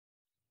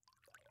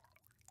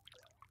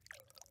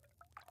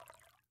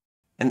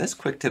In this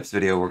quick tips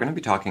video, we're going to be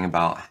talking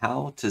about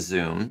how to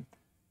zoom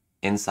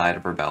inside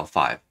of Rebelle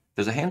 5.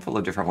 There's a handful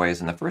of different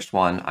ways, and the first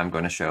one I'm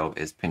going to show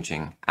is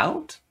pinching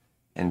out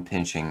and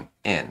pinching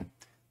in.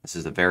 This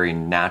is a very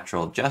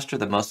natural gesture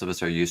that most of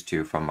us are used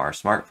to from our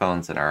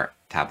smartphones and our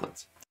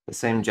tablets. The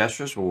same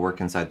gestures will work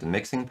inside the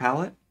mixing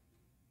palette,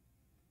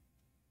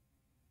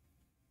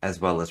 as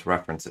well as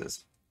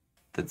references.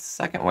 The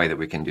second way that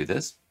we can do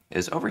this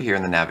is over here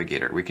in the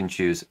Navigator. We can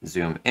choose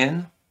zoom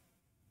in,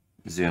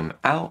 zoom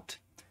out,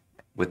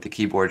 with the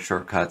keyboard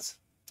shortcuts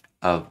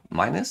of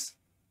minus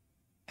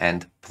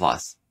and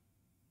plus.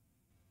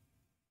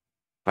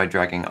 By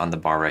dragging on the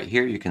bar right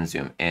here, you can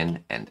zoom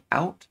in and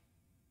out.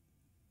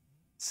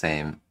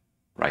 Same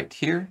right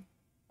here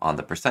on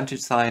the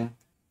percentage sign.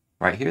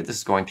 Right here, this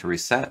is going to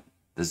reset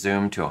the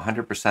zoom to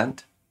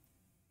 100%.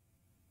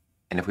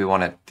 And if we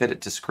want to fit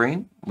it to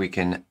screen, we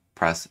can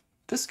press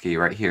this key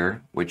right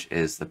here, which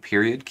is the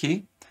period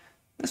key.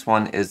 This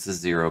one is the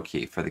 0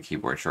 key for the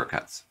keyboard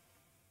shortcuts.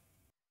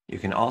 You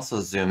can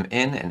also zoom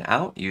in and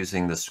out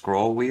using the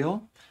scroll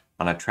wheel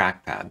on a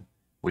trackpad,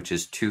 which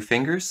is 2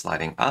 fingers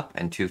sliding up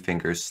and 2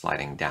 fingers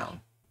sliding down.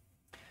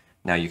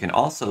 Now you can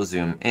also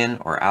zoom in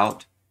or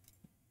out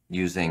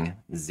using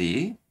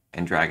Z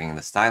and dragging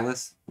the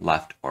stylus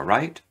left or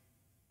right,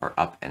 or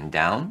up and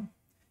down.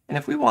 And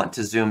if we want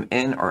to zoom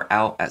in or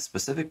out at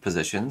specific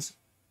positions,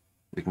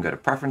 we can go to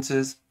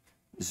Preferences,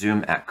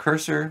 Zoom at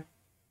Cursor,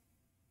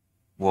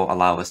 will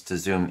allow us to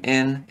zoom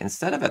in.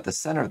 Instead of at the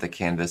center of the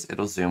canvas,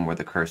 it'll zoom where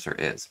the cursor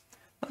is.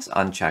 Let's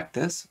uncheck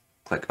this,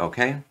 click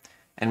OK,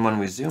 and when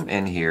we zoom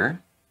in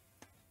here,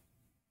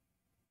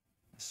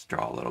 let's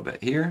draw a little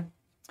bit here.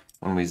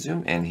 When we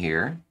zoom in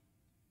here,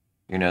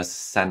 you notice the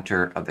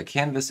center of the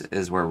canvas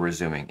is where we're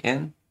zooming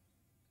in.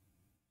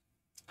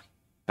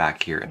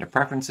 Back here into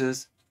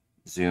Preferences,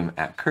 Zoom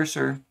at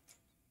Cursor,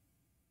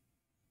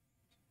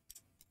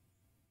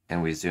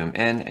 and we zoom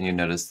in, and you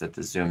notice that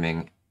the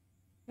zooming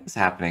is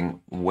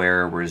happening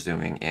where we're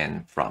zooming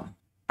in from.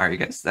 All right, you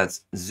guys,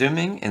 that's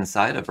zooming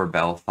inside of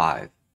Rebelle 5.